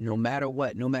no matter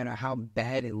what, no matter how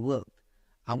bad it looked,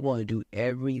 I'm going to do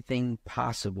everything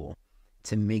possible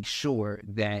to make sure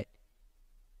that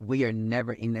we are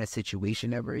never in that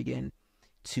situation ever again,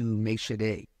 to make sure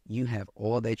that you have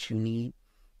all that you need,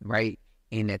 right?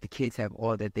 And that the kids have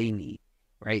all that they need,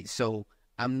 right? So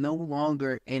I'm no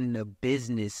longer in the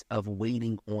business of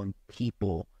waiting on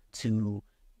people to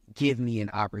give me an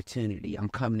opportunity. I'm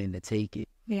coming in to take it.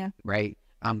 Yeah. Right.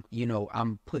 I'm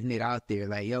putting it out there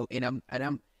like, yo, and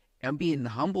I'm being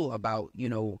humble about,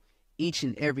 each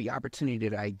and every opportunity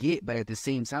that I get, but at the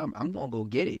same time, I'm going to go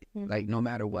get it. Like, no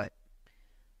matter what.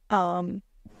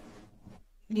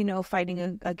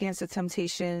 Fighting against the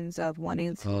temptations of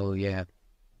wanting to. Oh, yeah.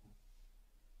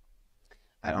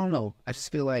 I don't know. I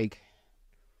just feel like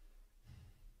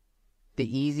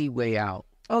the easy way out.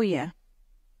 Oh, yeah.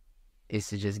 Is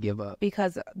to just give up.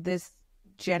 Because this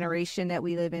generation that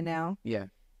we live in now. Yeah.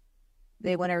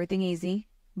 They want everything easy.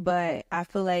 But I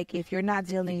feel like if you're not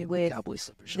dealing with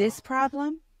this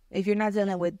problem, if you're not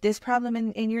dealing with this problem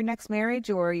in your next marriage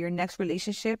or your next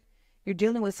relationship, you're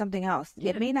dealing with something else.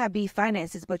 Yeah. It may not be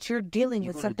finances, but you're dealing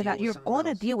with something else. You're going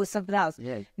to deal with something else.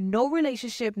 Yeah. No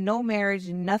relationship, no marriage,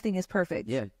 nothing is perfect.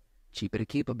 Yeah. Cheaper to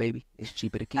keep her, baby. It's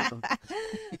cheaper to keep her.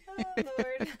 Oh,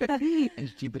 Lord.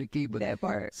 It's cheaper to keep her. That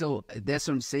part. So that's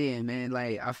what I'm saying, man.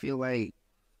 Like, I feel like,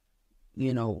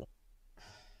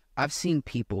 I've seen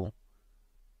people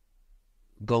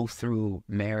go through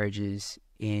marriages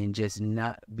and just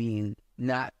not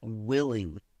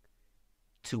willing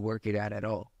to work it out at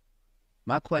all.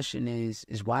 My question is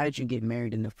why did you get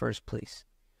married in the first place?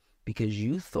 Because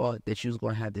you thought that you was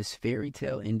going to have this fairy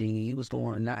tale ending and you was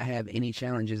going to not have any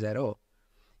challenges at all.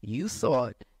 You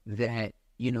thought that,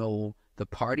 the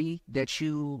party that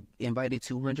you invited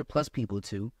 200 plus people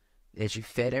to, that you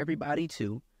fed everybody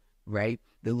to, right?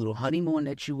 The little honeymoon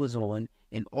that you was on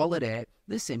and all of that.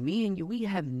 Listen, me and you, we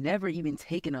have never even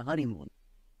taken a honeymoon.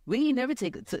 We ain't never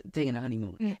taken a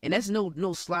honeymoon. Mm. And that's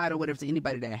no slide or whatever to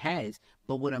anybody that has.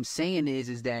 But what I'm saying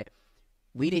is that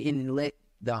we didn't let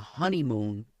the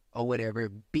honeymoon or whatever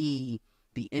be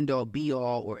the end all be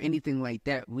all or anything like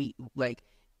that.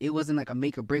 It wasn't like a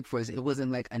make or break for us. It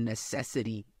wasn't like a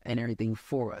necessity and everything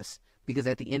for us. Because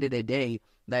at the end of the day,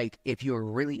 like, if you're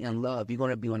really in love, you're going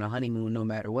to be on a honeymoon no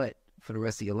matter what for the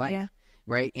rest of your life. Yeah.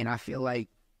 Right. And I feel like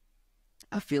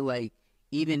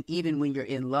even when you're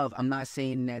in love, I'm not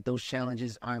saying that those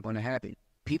challenges aren't going to happen.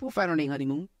 People fight on their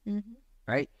honeymoon. Mm-hmm.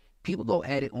 Right. People go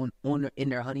at it in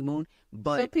their honeymoon,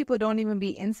 but some people don't even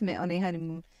be intimate on their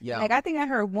honeymoon. Yeah. Like, I think I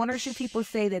heard one or two people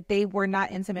say that they were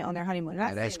not intimate on their honeymoon.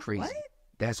 Yeah, that's crazy. What?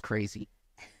 That's crazy.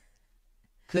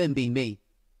 Couldn't be me.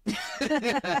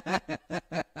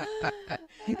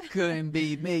 Couldn't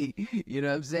be me. You know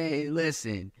what I'm saying?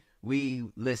 Listen,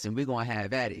 we're going to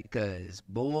have at it because,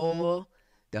 boy,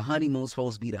 the honeymoon's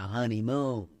supposed to be the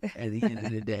honeymoon at the end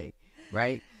of the day,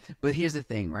 right? But here's the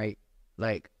thing, right?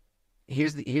 Like,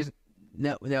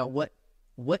 now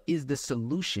what is the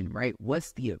solution, right?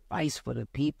 What's the advice for the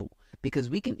people? Because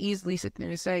we can easily sit there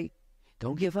and say,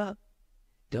 don't give up,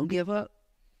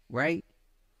 right?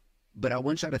 But I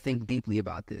want y'all to think deeply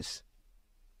about this,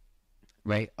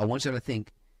 right? I want y'all to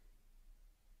think,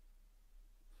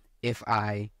 if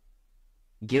I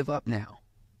give up now,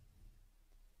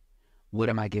 what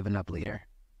am I giving up later?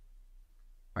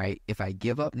 Right? If I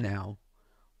give up now,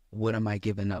 what am I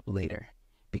giving up later?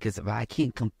 Because if I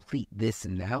can't complete this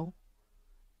now,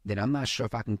 then I'm not sure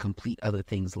if I can complete other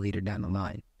things later down the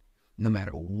line, no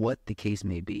matter what the case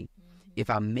may be. Mm-hmm.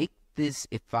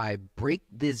 If I break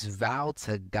this vow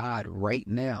to God right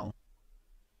now,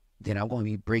 then I'm going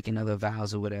to be breaking other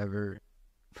vows or whatever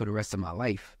for the rest of my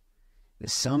life. That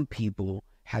some people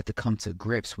have to come to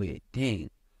grips with, dang,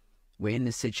 we're in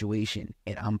this situation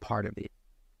and I'm part of it.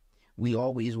 We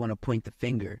always want to point the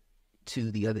finger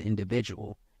to the other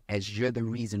individual as you're the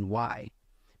reason why.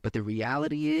 But the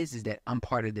reality is that I'm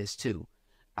part of this too.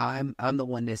 I'm the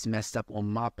one that's messed up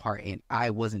on my part and I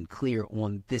wasn't clear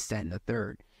on this, that, and the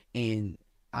third. And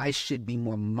I should be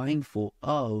more mindful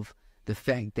of the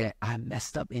fact that I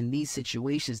messed up in these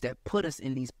situations that put us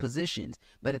in these positions.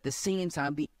 But at the same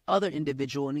time, the other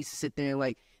individual needs to sit there and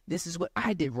like, this is what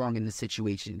I did wrong in the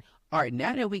situation. All right,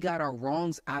 now that we got our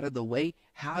wrongs out of the way,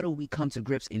 how do we come to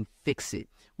grips and fix it?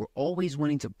 We're always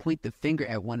wanting to point the finger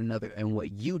at one another and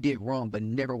what you did wrong, but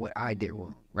never what I did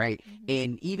wrong, right? Mm-hmm.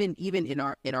 And even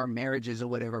in our marriages or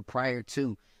whatever prior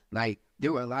to, like,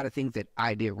 there were a lot of things that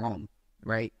I did wrong,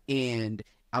 right? And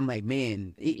I'm like,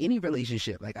 man, any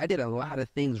relationship, like, I did a lot of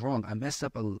things wrong. I messed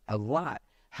up a lot.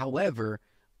 However,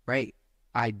 right,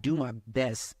 I do my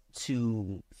best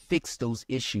to fix those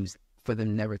issues for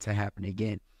them never to happen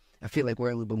again. I feel like we're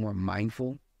a little bit more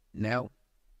mindful now.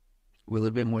 We're a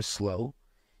little bit more slow.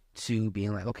 to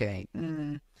being like, okay,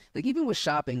 like even with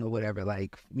shopping or whatever,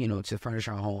 like, you know, to furnish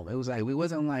our home, it was like, we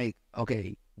wasn't like,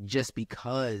 okay, just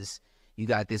because you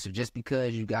got this or just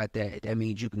because you got that, that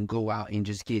means you can go out and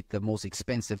just get the most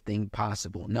expensive thing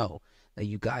possible. No, like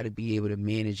you got to be able to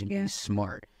manage and be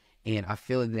smart. And I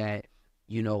feel that,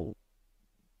 you know,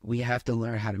 we have to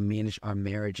learn how to manage our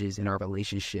marriages and our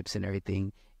relationships and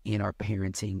everything, in our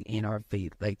parenting, in our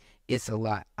faith. Like, it's a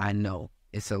lot. I know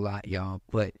it's a lot, y'all.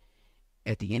 But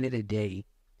at the end of the day,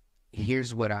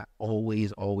 here's what I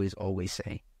always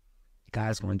say.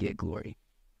 God's going to get glory.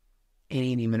 It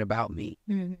ain't even about me.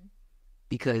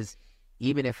 Because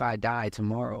even if I die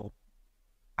tomorrow,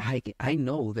 I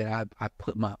know that I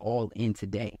put my all in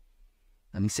today.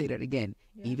 Let me say that again.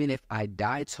 Yeah. Even if I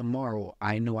die tomorrow,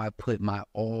 I know I put my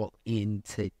all in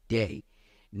today.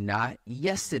 Not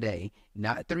yesterday,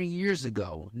 not 3 years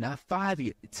ago, not 5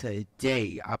 years.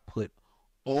 Today, I put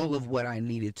all of what I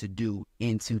needed to do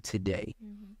into today,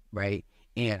 right?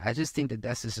 And I just think that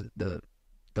that's just the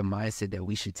mindset that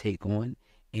we should take on.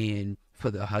 And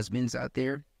for the husbands out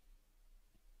there,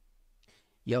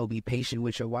 yo, be patient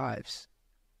with your wives.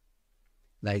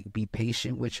 Like, be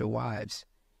patient with your wives.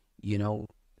 You know,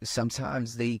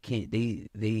 sometimes they can be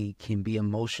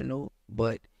emotional,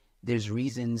 but there's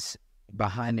reasons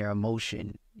behind their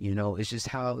emotion. You know, it's just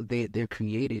how they're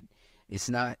created. It's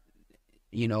not,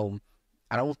 you know,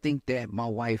 I don't think that my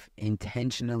wife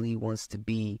intentionally wants to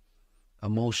be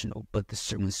emotional, but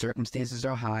when circumstances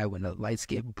are high, when the lights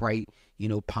get bright, you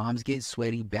know, palms get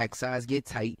sweaty, backsides get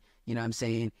tight, you know what I'm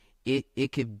saying?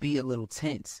 It could be a little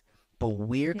tense, but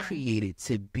we're created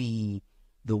to be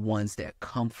the ones that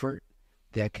comfort,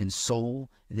 that console,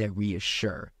 that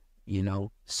reassure, you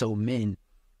know? So men,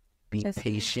 be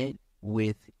patient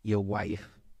with your wife.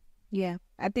 Yeah.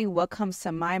 I think what comes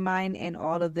to my mind in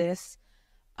all of this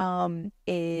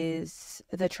is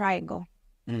the triangle.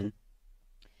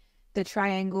 The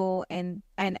triangle, and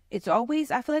it's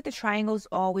always, I feel like the triangle is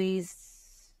always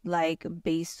like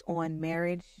based on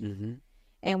marriage.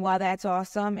 And while that's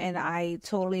awesome, and I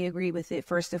totally agree with it,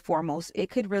 first and foremost, it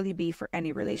could really be for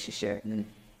any relationship.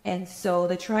 And so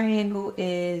the triangle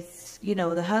is, you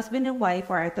know, the husband and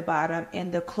wife are at the bottom,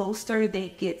 and the closer they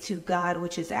get to God,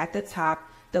 which is at the top,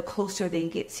 the closer they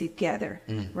get together,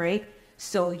 right?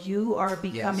 So you are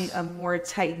becoming a more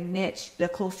tight knit. The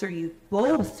closer you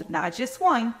both, not just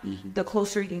one, the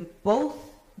closer you both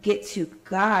get to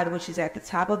God, which is at the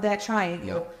top of that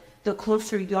triangle, the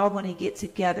closer y'all want to get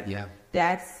together.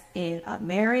 That's in a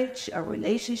marriage, a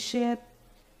relationship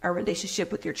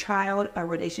with your child, a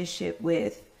relationship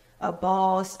with a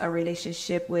boss, a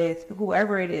relationship with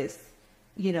whoever it is,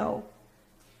 you know,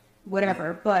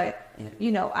 whatever. But,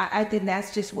 you know, I think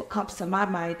that's just what comes to my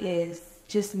mind is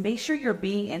just make sure you're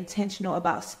being intentional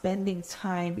about spending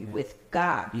time with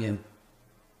God.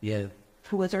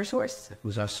 Who is our source?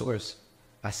 Who's our source?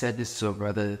 I said this to a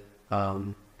brother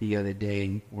the other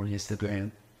day on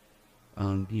Instagram.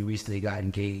 He recently got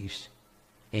engaged,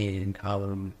 and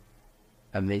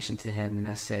I mentioned to him, and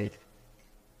I said,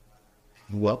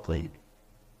 well played.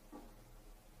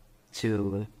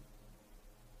 To,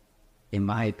 in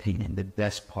my opinion, the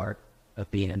best part of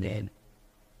being a man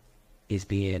is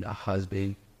being a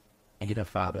husband and a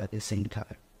father at the same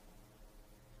time.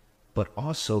 But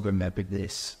also remember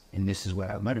this, and this is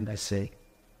what I learned. I say,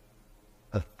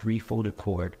 a three-folded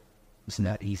cord is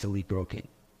not easily broken.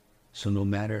 So no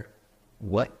matter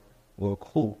what or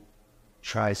who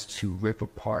tries to rip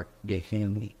apart their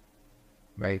family,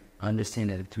 right? Understand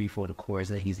that the three-folded cord is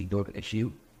that he's ignoring. It's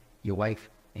you, your wife,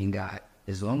 and God.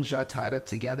 As long as y'all tied up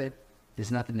together, there's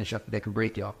nothing that can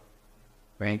break y'all,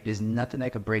 right? There's nothing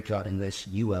that can break y'all unless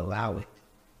you allow it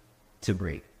to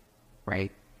break,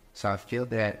 right? So I feel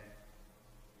that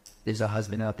there's a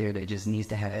husband out there that just needs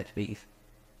to have that faith,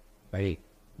 right?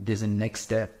 There's a next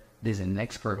step. There's a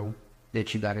next hurdle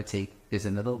that you got to take. There's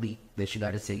another leap that you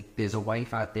got to take. There's a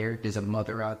wife out there. There's a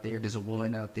mother out there. There's a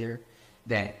woman out there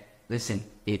that, listen,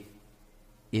 if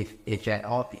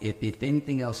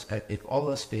anything else, if all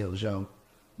else fails, yo,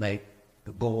 like,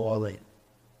 go all in.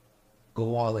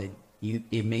 Go all in.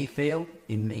 It may fail,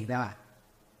 it may not.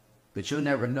 But you'll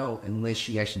never know unless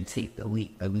you actually take the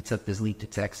leap. Like we took this leap to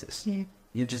Texas.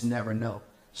 You just never know.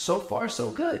 So far, so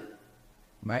good,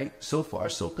 right? So far,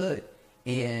 so good.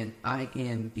 And I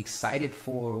am excited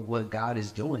for what God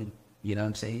is doing. You know what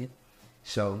I'm saying?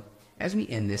 So as we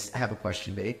end this, I have a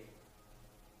question, babe.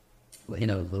 You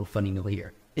know, a little funny note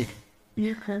here.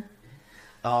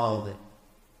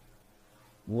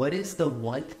 What is the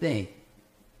one thing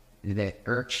that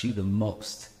irks you the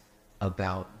most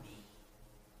about me?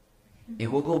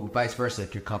 And we'll go vice versa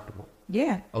if you're comfortable.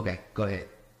 Yeah. Okay, go ahead.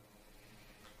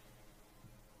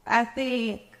 I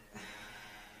think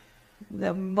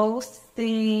the most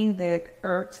thing that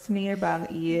irks me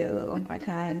about you, oh my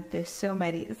God, there's so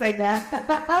many. It's like that.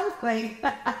 I was like,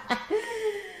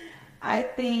 I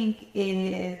think it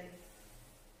is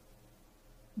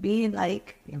being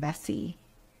like messy.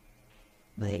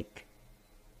 Like,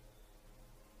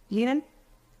 you know,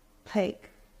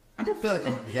 like, I don't feel like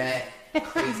I'm that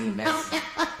crazy messy.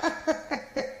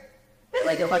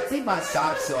 Like, if I take my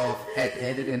socks off at the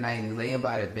end of the night and laying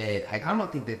by the bed, like, I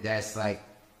don't think that that's like...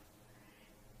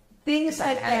 Things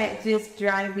like that just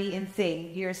drive me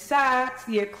insane. Your socks,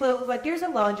 your clothes, like there's a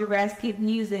laundry basket,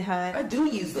 use it, huh? I do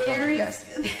use the laundry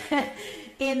basket.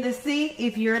 In the sink,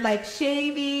 if you're like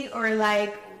shaving or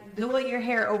like doing your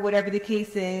hair or whatever the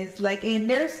case is, like, and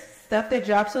there's stuff that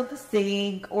drops on the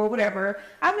sink or whatever.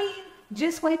 I mean,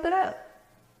 just wipe it up.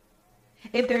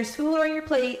 If there's food on your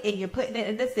plate and you're putting it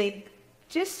in the sink,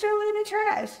 just throw it in the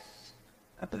trash.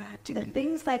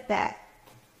 Things like that.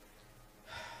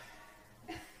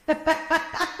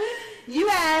 You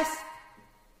asked,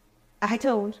 I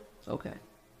told. Okay.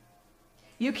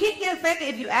 You can't get offended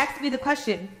if you ask me the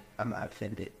question. I'm not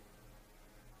offended.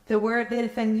 The word that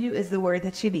offends you is the word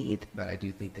that you need. But I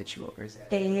do think that you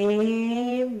overexaggerate.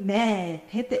 Amen.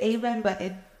 Hit the amen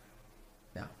button.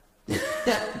 No.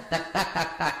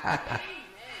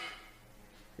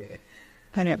 Yeah.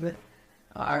 Pineapple.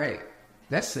 All right.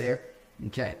 That's fair.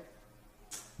 Okay.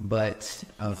 But...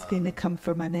 it's going to come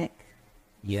for my neck.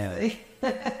 Yeah.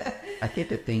 I think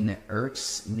the thing that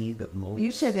irks me the most...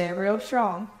 You said that real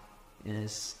strong.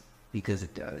 Is because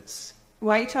it does.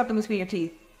 Why are you chopping between your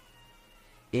teeth?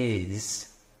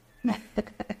 Is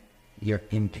your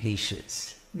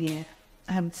impatience. Yeah.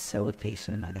 I'm so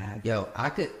impatient on that.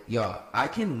 I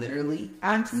can literally...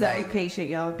 I'm so impatient,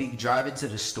 y'all. Be driving to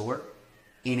the store,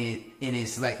 and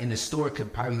it's like, and the store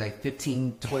could probably like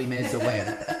 15, 20 minutes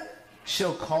away.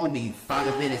 She'll call me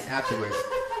 5 minutes afterwards.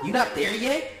 You not there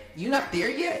yet? You not there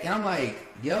yet? And I'm like,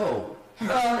 yo.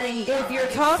 Well, if you're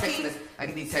talking... I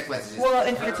get these text messages. Well,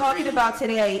 if you're talking about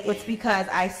today, it's because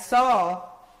I saw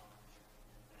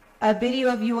a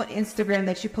video of you on Instagram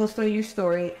that you posted on your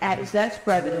story at Dutch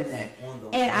Brothers.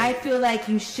 And I feel like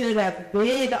you should have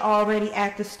been already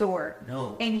at the store.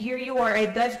 No. And here you are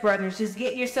at Dutch Brothers, just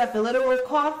getting yourself a little more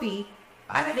coffee.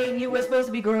 I think you were supposed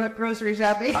to be growing up grocery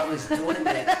shopping. I was doing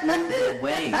that on the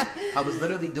way. I was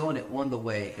literally doing it on the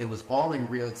way. It was all in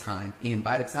real time. And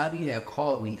by the time you had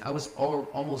called me, I was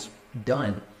almost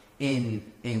done in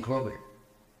Kroger.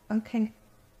 Okay.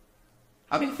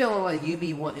 I be feeling like you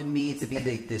be wanting me to be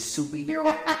this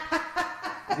superhero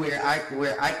where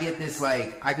I get this,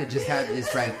 like, I could just have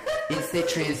this like instant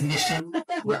transmission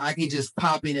where I can just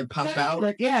pop in and pop out,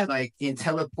 like, yeah, like, and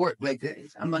teleport. Like,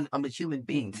 I'm a human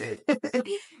being.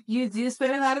 You do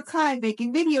spend a lot of time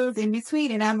making videos in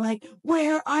between, and I'm like,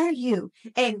 where are you?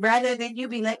 And rather than you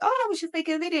be like, oh, I was just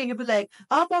making a video, you'll be like,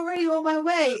 I'm already on my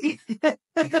way.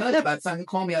 Because by the time you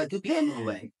call me, I do be on my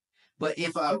way. But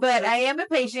I am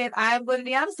impatient. I'm going to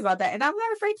be honest about that, and I'm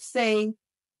not afraid to say,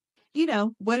 you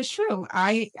know, what is true.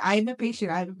 I'm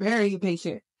impatient. I'm very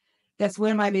impatient. That's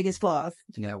one of my biggest flaws.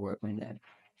 You gotta work on that.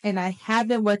 And I have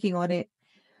been working on it,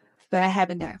 but I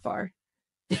haven't got far.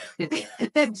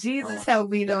 Jesus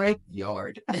help me, Lord.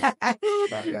 Yard.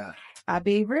 I'll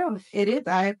be real. It is.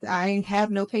 I have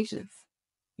no patience.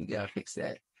 You gotta fix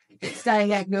that. I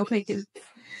have no patience.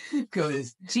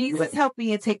 Because Jesus help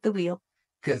me and take the wheel.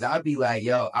 Because I'd be like,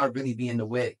 yo, I'd really be in the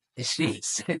wet. And she'd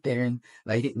sit there and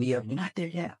like hit me up. You're not there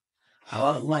yet.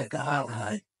 Oh my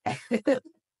God.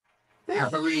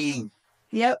 Hurry.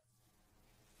 Yep.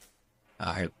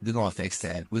 All right, we're gonna fix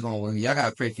that. Y'all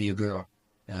gotta pray for your girl.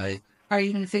 All right. Are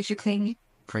you gonna fix your cleaning?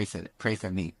 Pray for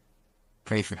me.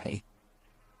 Pray for me.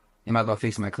 Am I gonna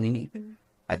fix my cleaning?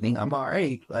 I think I'm all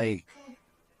right. Like,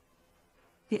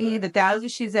 the 1,000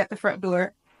 she's at the front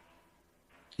door.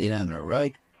 You know,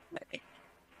 right?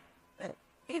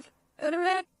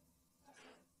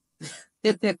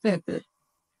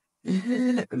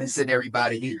 Listen,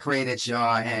 everybody, we pray that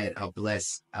y'all had a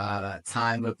blessed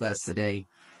time with us today.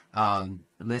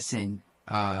 Listen,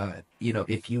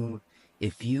 if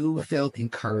you felt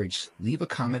encouraged, leave a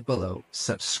comment below,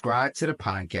 subscribe to the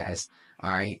podcast. All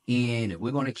right. And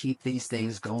we're going to keep these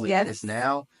things going. Yes. Because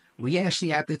now we actually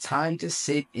have the time to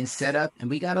sit and set up, and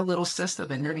we got a little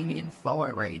system and everything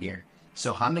forward right here.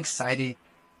 So I'm excited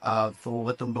for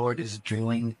what the Lord is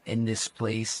doing in this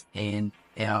place and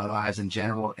in our lives in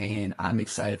general. And I'm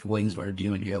excited for what he's going to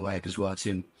do in your life as well,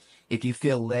 too. If you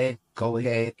feel led, go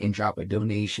ahead and drop a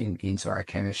donation into our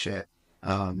Cash App,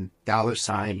 $,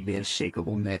 the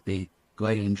Unshakable Method. Go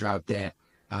ahead and drop that.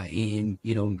 And,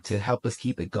 to help us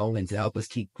keep it going, to help us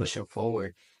keep pushing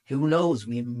forward. who knows,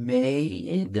 we may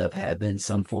end up having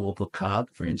some form of a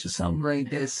conference or something like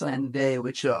this Sunday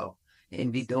with y'all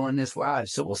and be doing this live.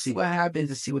 So we'll see what happens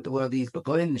and see what the world leads. But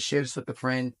go ahead and share this with a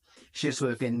friend, share this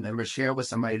with a family member, share with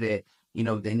somebody that,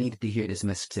 they needed to hear this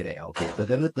message today. Okay. But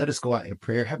let us go out in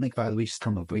prayer. Heavenly Father, we just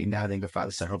come up right now. Thank you,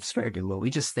 Father, Son, Holy Spirit, dear Lord. We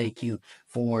just thank you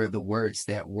for the words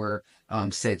that were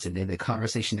said today, the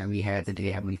conversation that we had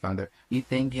today, Heavenly Father. We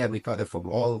thank you, Heavenly Father, for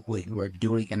all of what you are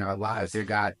doing in our lives, dear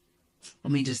God.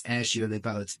 Let me just ask you, Heavenly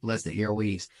Father, to bless the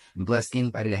airwaves and bless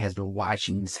anybody that has been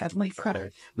watching this. Heavenly Father,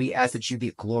 we ask that you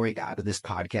get glory out of this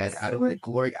podcast, out of the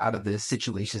glory out of the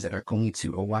situations that are going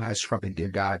to arise from it, dear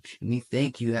God. And we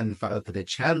thank you, Heavenly Father, for the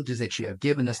challenges that you have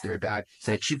given us, dear God,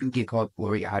 so that you can get all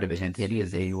glory out of it. And it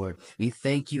is a Lord. We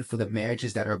thank you for the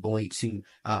marriages that are going to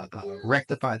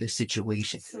rectify this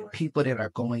situation, people that are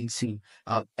going to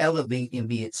elevate and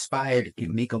be inspired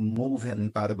and make a move, Heavenly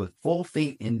Father, with full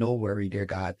faith and no worry, dear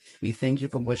God. We thank you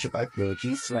for what you're about to do.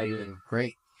 Jesus,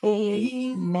 great.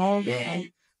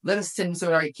 Amen. Let us sing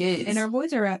to our kids. And our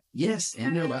boys are up. Yes,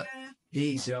 and they're up.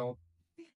 Peace, y'all.